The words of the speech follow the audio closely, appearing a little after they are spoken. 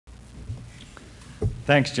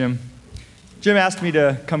Thanks, Jim. Jim asked me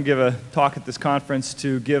to come give a talk at this conference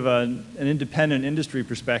to give an independent industry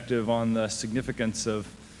perspective on the significance of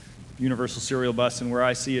universal serial bus and where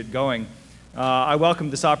I see it going. I welcome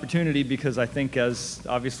this opportunity because I think, as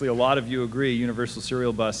obviously a lot of you agree, universal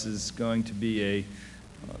serial bus is going to be a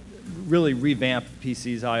really revamped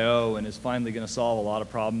PC's I/O and is finally going to solve a lot of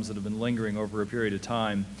problems that have been lingering over a period of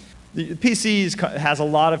time. The PC has a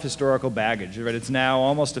lot of historical baggage, right? It's now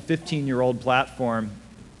almost a 15-year-old platform.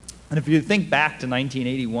 And if you think back to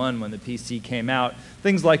 1981 when the PC came out,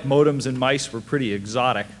 things like modems and mice were pretty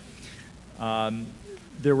exotic.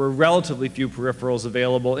 There were relatively few peripherals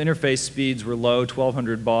available. Interface speeds were low.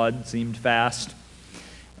 1200 baud seemed fast.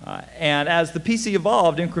 And as the PC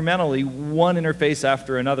evolved incrementally, one interface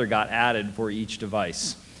after another got added for each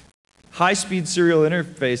device. High-speed serial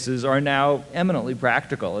interfaces are now eminently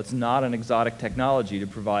practical. It's not an exotic technology to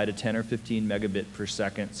provide a 10 or 15 megabit per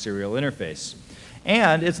second serial interface.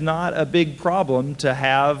 And it's not a big problem to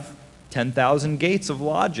have 10,000 gates of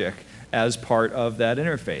logic as part of that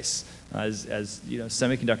interface. As you know,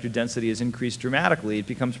 semiconductor density has increased dramatically, it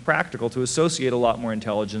becomes practical to associate a lot more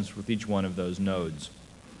intelligence with each one of those nodes.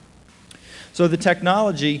 So the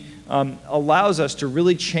technology allows us to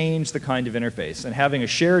really change the kind of interface, and having a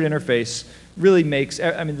shared interface really makes,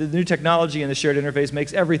 I mean, the new technology and the shared interface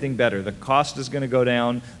makes everything better. The cost is going to go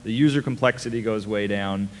down, the user complexity goes way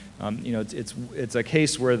down. You know, it's a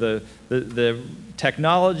case where the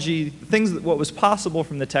technology, what was possible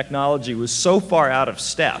from the technology was so far out of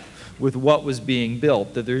step with what was being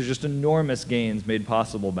built that there's just enormous gains made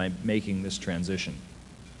possible by making this transition.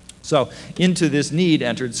 So into this need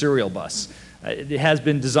entered serial bus. It has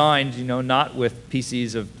been designed, you know, not with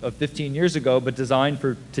PCs of 15 years ago, but designed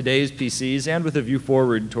for today's PCs and with a view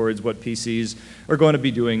forward towards what PCs are going to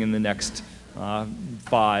be doing in the next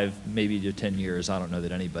 5, maybe to 10 years. I don't know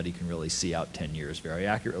that anybody can really see out 10 years very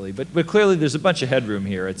accurately, but clearly there's a bunch of headroom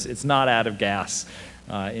here. It's not out of gas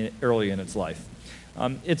early in its life.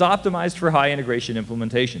 It's optimized for high integration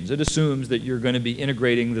implementations. It assumes that you're going to be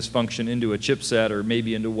integrating this function into a chipset or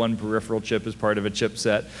maybe into one peripheral chip as part of a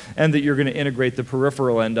chipset, and that you're going to integrate the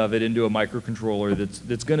peripheral end of it into a microcontroller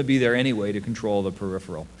that's going to be there anyway to control the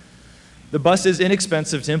peripheral. The bus is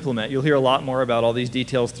inexpensive to implement. You'll hear a lot more about all these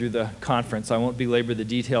details through the conference. I won't belabor the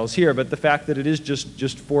details here, but the fact that it is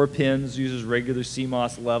just 4 pins, uses regular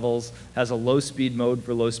CMOS levels, has a low-speed mode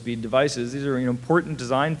for low-speed devices, these are important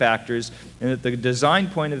design factors, and that the design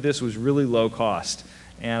point of this was really low cost.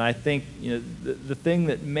 And I think the thing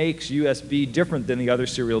that makes USB different than the other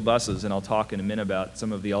serial buses, and I'll talk in a minute about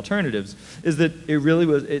some of the alternatives, is that it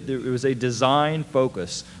was a design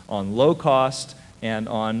focus on low cost and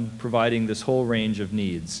on providing this whole range of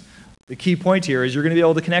needs. The key point here is you're going to be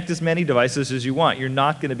able to connect as many devices as you want. You're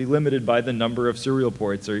not going to be limited by the number of serial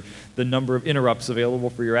ports or the number of interrupts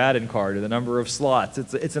available for your add-in card or the number of slots.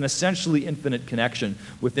 It's an essentially infinite connection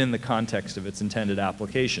within the context of its intended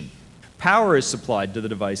application. Power is supplied to the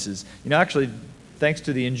devices. Actually, thanks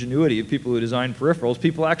to the ingenuity of people who design peripherals,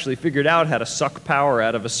 people actually figured out how to suck power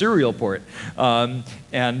out of a serial port.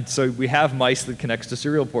 And so we have mice that connects to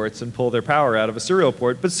serial ports and pull their power out of a serial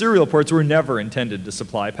port, but serial ports were never intended to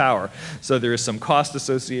supply power. So there is some cost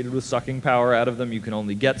associated with sucking power out of them. You can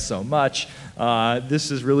only get so much.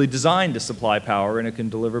 This is really designed to supply power, and it can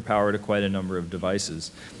deliver power to quite a number of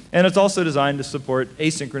devices. And it's also designed to support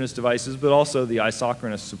asynchronous devices, but also the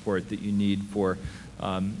isochronous support that you need for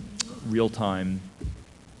real-time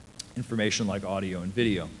information like audio and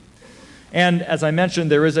video. And as I mentioned,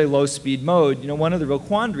 there is a low-speed mode. One of the real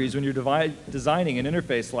quandaries when you're designing an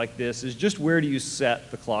interface like this is just where do you set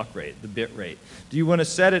the clock rate, the bit rate? Do you want to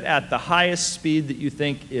set it at the highest speed that you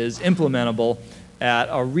think is implementable at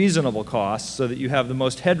a reasonable cost so that you have the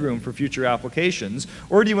most headroom for future applications?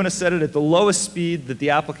 Or do you want to set it at the lowest speed that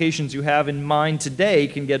the applications you have in mind today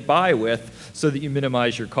can get by with so that you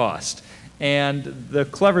minimize your cost? And the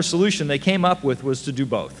clever solution they came up with was to do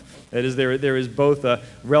both. That is, there is both a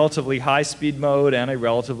relatively high-speed mode and a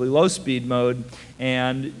relatively low-speed mode,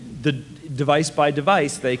 and the device by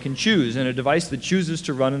device they can choose. And a device that chooses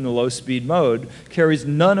to run in the low-speed mode carries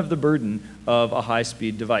none of the burden of a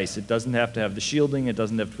high-speed device. It doesn't have to have the shielding. It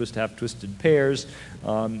doesn't have to have twisted pairs.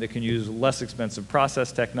 It can use less expensive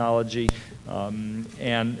process technology.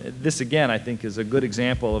 And this, again, I think is a good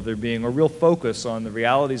example of there being a real focus on the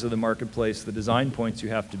realities of the marketplace, the design points you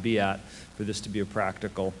have to be at for this to be a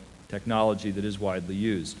practical technology that is widely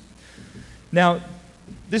used. Now,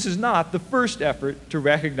 this is not the first effort to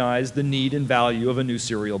recognize the need and value of a new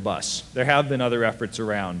serial bus. There have been other efforts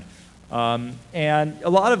around. And a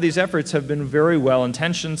lot of these efforts have been very well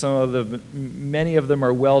intentioned. Many of them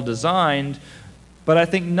are well designed, But I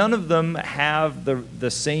think none of them have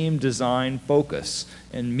the same design focus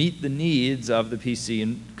and meet the needs of the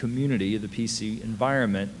PC community, the PC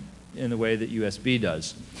environment, in the way that USB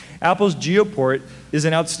does. Apple's GeoPort is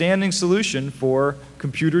an outstanding solution for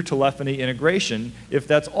computer telephony integration if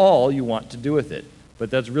that's all you want to do with it. But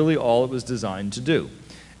that's really all it was designed to do.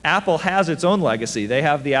 Apple has its own legacy. They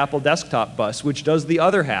have the Apple Desktop Bus, which does the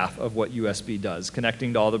other half of what USB does,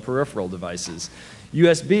 connecting to all the peripheral devices.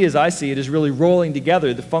 USB, as I see it, is really rolling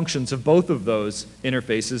together the functions of both of those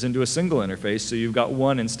interfaces into a single interface, so you've got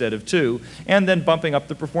one instead of two, and then bumping up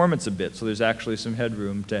the performance a bit, so there's actually some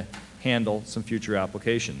headroom to handle some future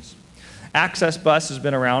applications. Access Bus has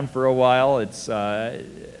been around for a while. It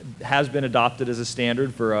has been adopted as a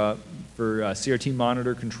standard for CRT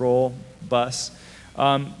monitor control bus,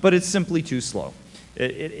 but it's simply too slow.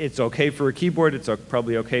 It's okay for a keyboard, it's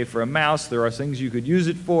probably okay for a mouse, there are things you could use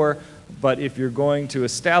it for, but if you're going to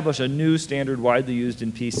establish a new standard widely used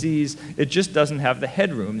in PCs, it just doesn't have the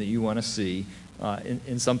headroom that you want to see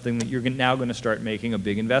in something that you're now going to start making a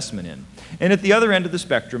big investment in. And at the other end of the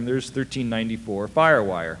spectrum, there's 1394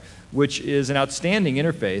 FireWire, which is an outstanding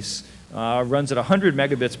interface, runs at 100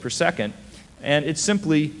 megabits per second, and it's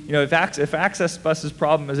simply, you know, if Access Bus's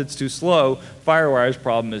problem is it's too slow, FireWire's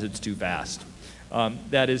problem is it's too fast.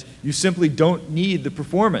 That is, you simply don't need the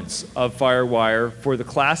performance of FireWire for the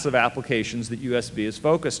class of applications that USB is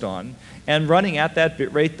focused on. And running at that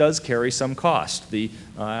bit rate does carry some cost.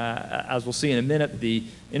 As we'll see in a minute, the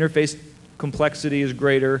interface complexity is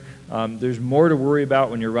greater. There's more to worry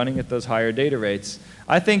about when you're running at those higher data rates.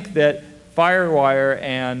 I think that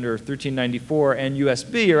FireWire or 1394 and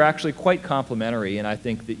USB are actually quite complementary, and I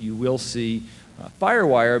think that you will see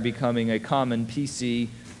FireWire becoming a common PC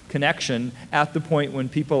connection at the point when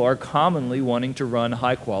people are commonly wanting to run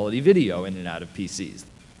high-quality video in and out of PCs.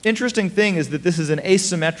 Interesting thing is that this is an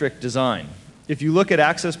asymmetric design. If you look at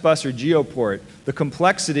Access Bus or GeoPort, the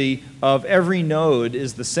complexity of every node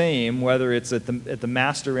is the same, whether it's at the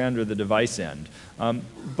master end or the device end.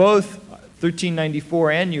 Both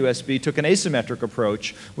 1394 and USB took an asymmetric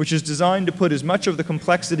approach, which is designed to put as much of the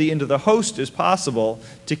complexity into the host as possible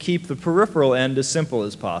to keep the peripheral end as simple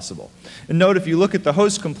as possible. And note, if you look at the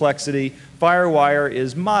host complexity, FireWire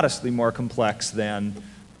is modestly more complex than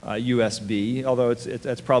USB, although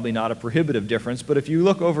that's probably not a prohibitive difference. But if you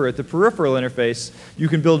look over at the peripheral interface, you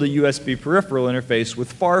can build a USB peripheral interface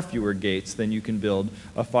with far fewer gates than you can build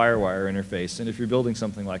a FireWire interface. And if you're building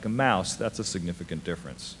something like a mouse, that's a significant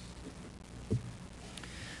difference.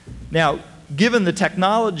 Now, given the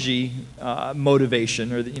technology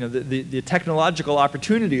motivation, or the technological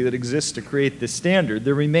opportunity that exists to create this standard,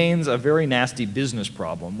 there remains a very nasty business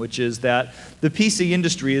problem, which is that the PC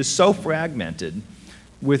industry is so fragmented,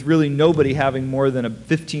 with really nobody having more than a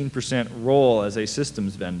 15% role as a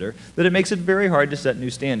systems vendor, that it makes it very hard to set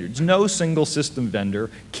new standards. No single system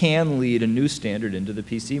vendor can lead a new standard into the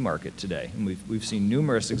PC market today, and we've seen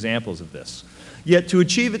numerous examples of this. Yet to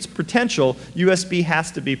achieve its potential, USB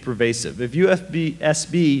has to be pervasive. If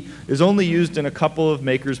USB is only used in a couple of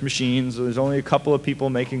makers' machines, or there's only a couple of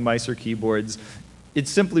people making mice or keyboards, it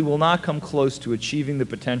simply will not come close to achieving the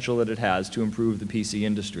potential that it has to improve the PC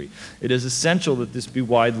industry. It is essential that this be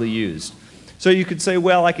widely used. So you could say,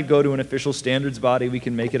 well, I could go to an official standards body, we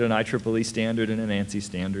can make it an IEEE standard and an ANSI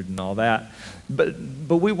standard and all that, but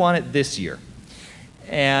we want it this year.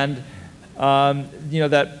 And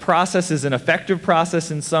that process is an effective process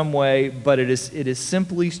in some way, but it is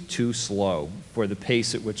simply too slow for the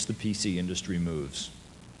pace at which the PC industry moves.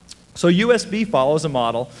 So USB follows a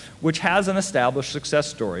model which has an established success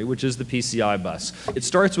story, which is the PCI bus. It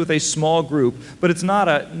starts with a small group, but it's not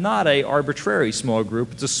a arbitrary small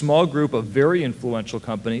group. It's a small group of very influential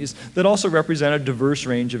companies that also represent a diverse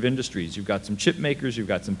range of industries. You've got some chip makers, you've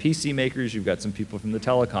got some PC makers, you've got some people from the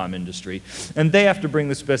telecom industry, and they have to bring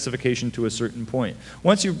the specification to a certain point.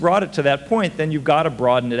 Once you've brought it to that point, then you've got to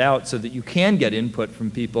broaden it out so that you can get input from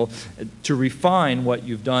people to refine what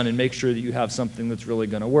you've done and make sure that you have something that's really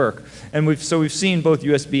going to work. And we've seen both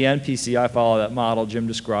USB and PCI follow that model. Jim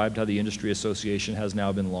described how the industry association has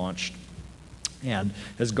now been launched and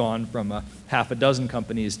has gone from half a dozen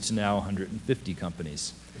companies to now 150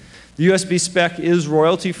 companies. The USB spec is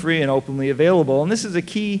royalty-free and openly available, and this is a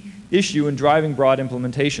key issue in driving broad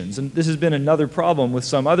implementations. And this has been another problem with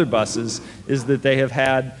some other buses, is that they have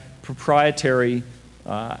had proprietary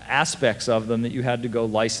aspects of them that you had to go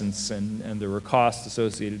license, and there were costs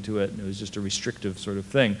associated to it, and it was just a restrictive sort of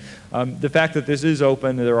thing. The fact that this is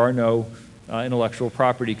open, there are no intellectual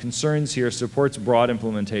property concerns here, supports broad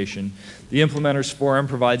implementation. The Implementers Forum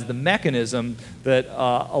provides the mechanism that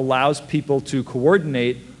allows people to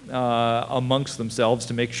coordinate amongst themselves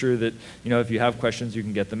to make sure that, if you have questions, you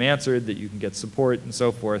can get them answered, that you can get support, and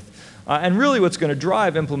so forth. And really what's going to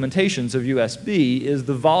drive implementations of USB is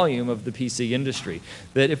the volume of the PC industry.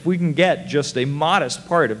 That if we can get just a modest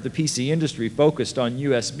part of the PC industry focused on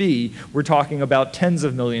USB, we're talking about tens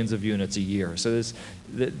of millions of units a year. So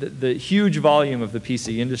the huge volume of the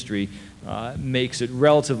PC industry makes it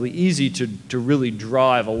relatively easy to really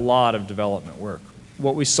drive a lot of development work.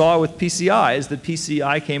 What we saw with PCI is that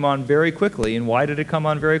PCI came on very quickly. And why did it come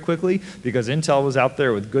on very quickly? Because Intel was out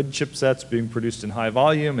there with good chipsets being produced in high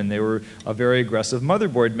volume, and they were a very aggressive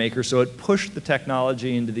motherboard maker, so it pushed the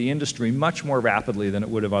technology into the industry much more rapidly than it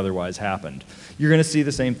would have otherwise happened. You're going to see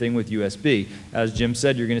the same thing with USB. As Jim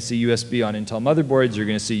said, you're going to see USB on Intel motherboards, you're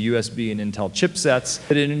going to see USB in Intel chipsets.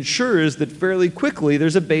 But it ensures that fairly quickly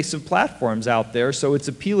there's a base of platforms out there, so it's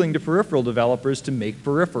appealing to peripheral developers to make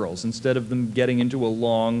peripherals instead of them getting into a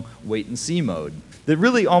long wait-and-see mode. That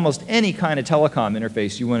really almost any kind of telecom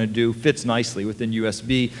interface you want to do fits nicely within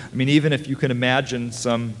USB. I mean, even if you can imagine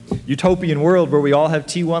some utopian world where we all have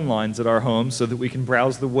T1 lines at our homes so that we can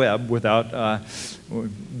browse the web without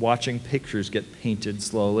watching pictures get painted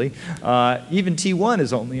slowly. Even T1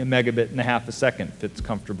 is only a megabit and a half a second, fits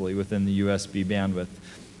comfortably within the USB bandwidth.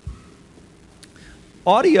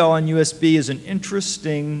 Audio on USB is an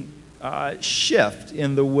interesting shift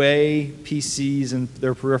in the way PCs and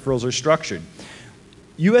their peripherals are structured.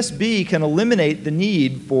 USB can eliminate the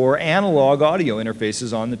need for analog audio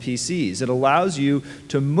interfaces on the PCs. It allows you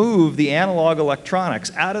to move the analog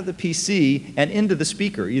electronics out of the PC and into the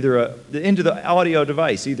speaker, either into the audio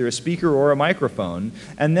device, either a speaker or a microphone,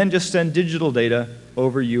 and then just send digital data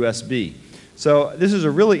over USB. So this is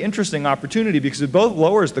a really interesting opportunity because it both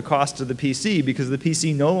lowers the cost of the PC because the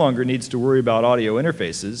PC no longer needs to worry about audio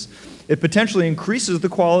interfaces. It potentially increases the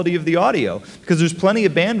quality of the audio because there's plenty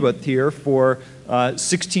of bandwidth here for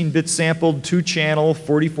 16-bit sampled 2-channel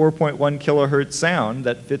 44.1 kilohertz sound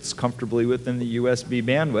that fits comfortably within the USB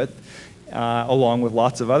bandwidth, along with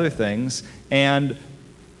lots of other things. And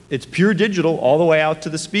it's pure digital all the way out to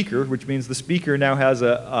the speaker, which means the speaker now has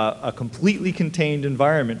a completely contained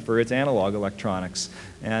environment for its analog electronics.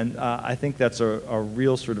 And I think that's a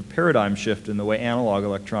real sort of paradigm shift in the way analog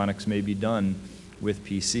electronics may be done with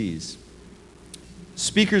PCs.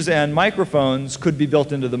 Speakers and microphones could be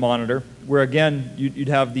built into the monitor, where again, you'd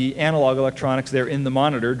have the analog electronics there in the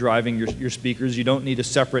monitor driving your speakers. You don't need a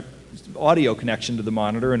separate audio connection to the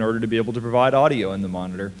monitor in order to be able to provide audio in the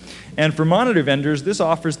monitor. And for monitor vendors, this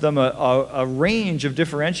offers them a range of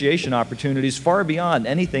differentiation opportunities far beyond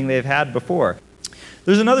anything they've had before.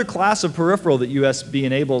 There's another class of peripheral that USB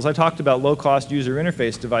enables. I talked about low-cost user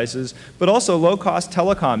interface devices, but also low-cost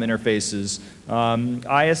telecom interfaces,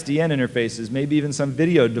 ISDN interfaces, maybe even some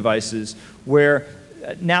video devices, where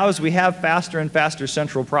now as we have faster and faster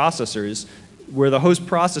central processors, where the host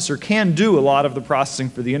processor can do a lot of the processing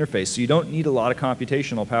for the interface. So you don't need a lot of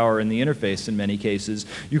computational power in the interface in many cases.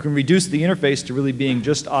 You can reduce the interface to really being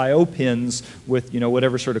just I/O pins with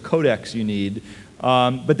whatever sort of codecs you need.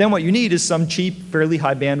 But then what you need is some cheap, fairly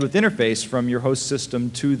high bandwidth interface from your host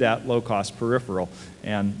system to that low-cost peripheral.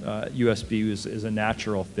 And USB is a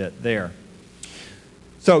natural fit there.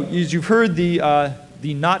 So as you've heard,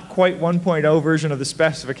 the not quite 1.0 version of the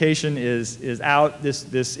specification is out.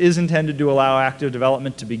 This is intended to allow active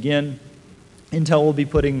development to begin. Intel will be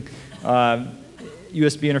putting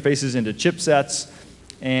USB interfaces into chipsets,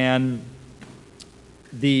 and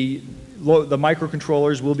the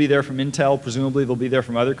microcontrollers will be there from Intel. Presumably they'll be there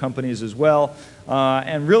from other companies as well.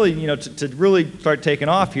 And really, to really start taking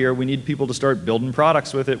off here, we need people to start building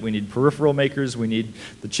products with it. We need peripheral makers. We need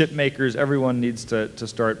the chip makers. Everyone needs to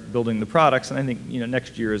start building the products. And I think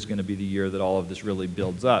next year is going to be the year that all of this really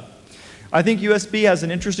builds up. I think USB has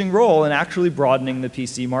an interesting role in actually broadening the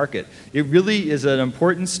PC market. It really is an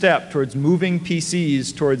important step towards moving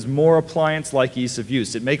PCs towards more appliance-like ease of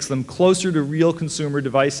use. It makes them closer to real consumer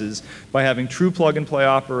devices by having true plug-and-play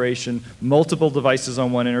operation, multiple devices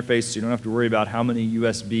on one interface, so you don't have to worry about how many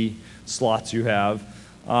USB slots you have.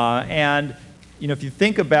 And if you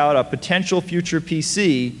think about a potential future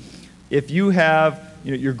PC, if you have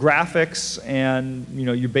your graphics and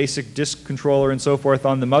your basic disk controller and so forth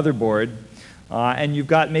on the motherboard, and you've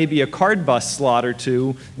got maybe a card bus slot or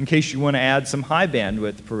two in case you want to add some high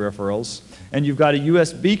bandwidth peripherals, and you've got a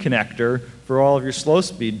USB connector for all of your slow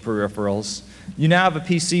speed peripherals, you now have a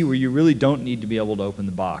PC where you really don't need to be able to open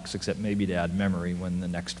the box, except maybe to add memory when the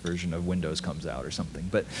next version of Windows comes out or something.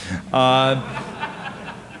 But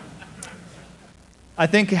I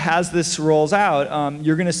think as this rolls out,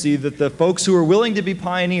 you're going to see that the folks who are willing to be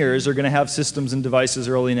pioneers are going to have systems and devices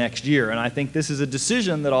early next year. And I think this is a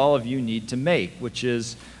decision that all of you need to make, which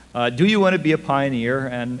is, Do you want to be a pioneer,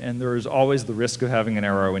 and there is always the risk of having an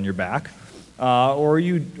arrow in your back, or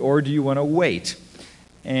do you want to wait?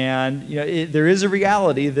 And there is a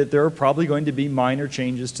reality that there are probably going to be minor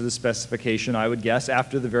changes to the specification, I would guess,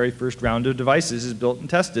 after the very first round of devices is built and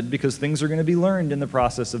tested, because things are going to be learned in the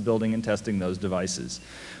process of building and testing those devices.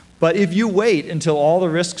 But if you wait until all the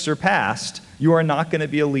risks are past, you are not going to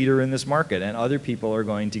be a leader in this market, and other people are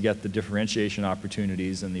going to get the differentiation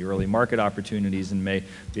opportunities and the early market opportunities and may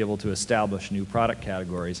be able to establish new product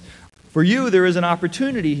categories. For you, there is an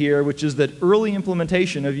opportunity here, which is that early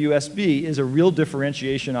implementation of USB is a real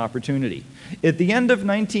differentiation opportunity. At the end of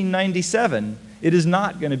 1997, it is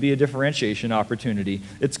not going to be a differentiation opportunity.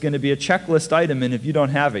 It's going to be a checklist item, and if you don't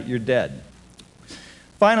have it, you're dead.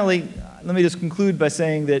 Finally, let me just conclude by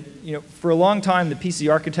saying that for a long time, the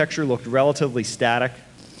PC architecture looked relatively static.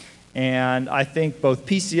 And I think both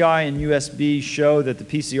PCI and USB show that the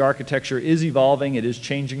PC architecture is evolving. It is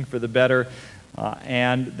changing for the better.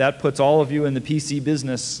 And that puts all of you in the PC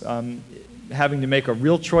business having to make a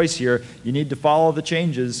real choice here. You need to follow the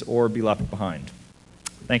changes or be left behind.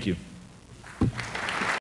 Thank you.